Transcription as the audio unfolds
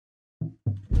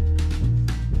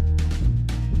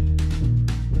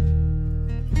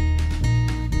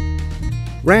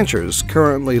Ranchers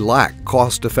currently lack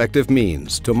cost-effective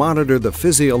means to monitor the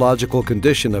physiological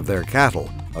condition of their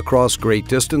cattle across great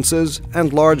distances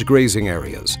and large grazing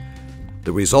areas.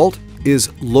 The result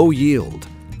is low yield.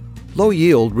 Low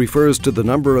yield refers to the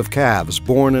number of calves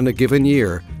born in a given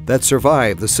year that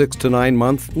survive the 6 to 9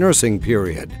 month nursing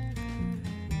period.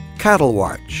 Cattle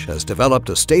Watch has developed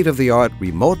a state-of-the-art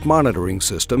remote monitoring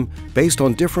system based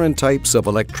on different types of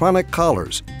electronic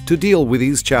collars to deal with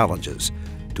these challenges,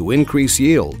 to increase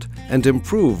yield and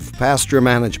improve pasture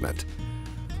management.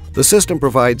 The system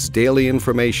provides daily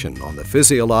information on the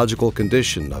physiological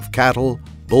condition of cattle,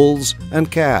 bulls,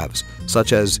 and calves,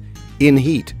 such as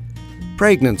in-heat,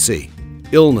 pregnancy,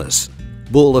 illness,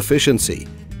 bull efficiency,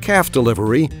 calf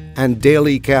delivery, and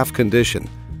daily calf condition,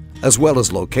 as well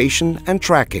as location and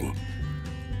tracking.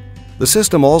 The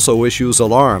system also issues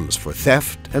alarms for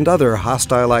theft and other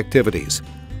hostile activities.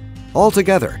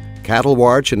 Altogether, Cattle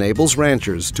Watch enables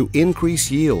ranchers to increase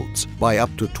yields by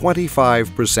up to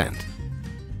 25%.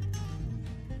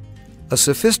 A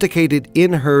sophisticated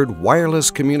in-herd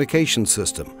wireless communication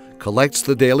system collects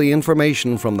the daily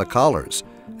information from the collars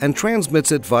and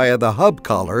transmits it via the hub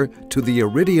collar to the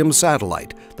Iridium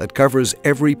satellite that covers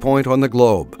every point on the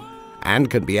globe and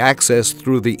can be accessed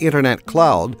through the internet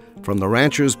cloud from the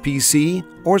rancher's PC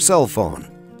or cell phone.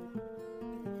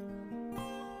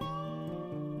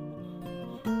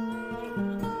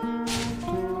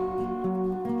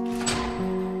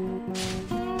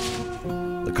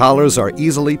 The collars are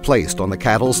easily placed on the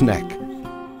cattle's neck.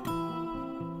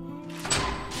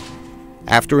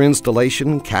 After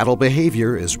installation, cattle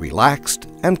behavior is relaxed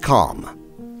and calm.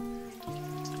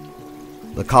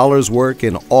 The collars work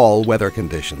in all weather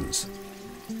conditions.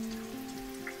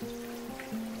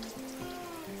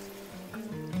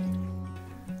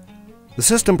 The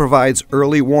system provides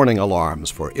early warning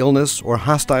alarms for illness or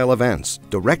hostile events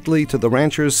directly to the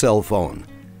rancher's cell phone.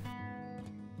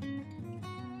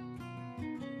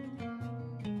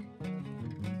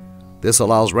 This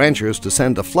allows ranchers to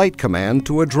send a flight command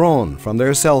to a drone from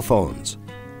their cell phones.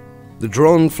 The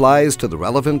drone flies to the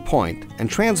relevant point and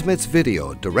transmits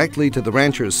video directly to the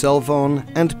rancher's cell phone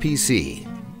and PC.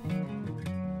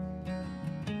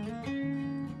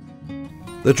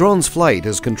 The drone's flight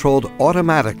is controlled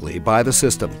automatically by the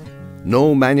system.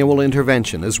 No manual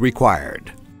intervention is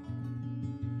required.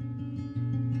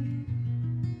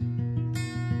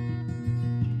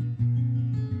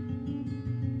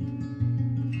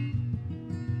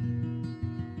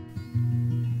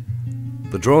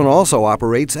 The drone also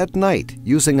operates at night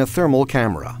using a thermal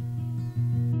camera.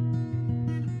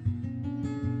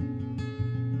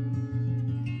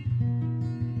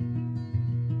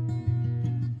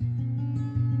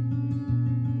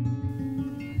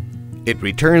 It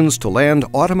returns to land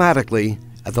automatically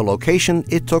at the location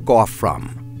it took off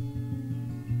from.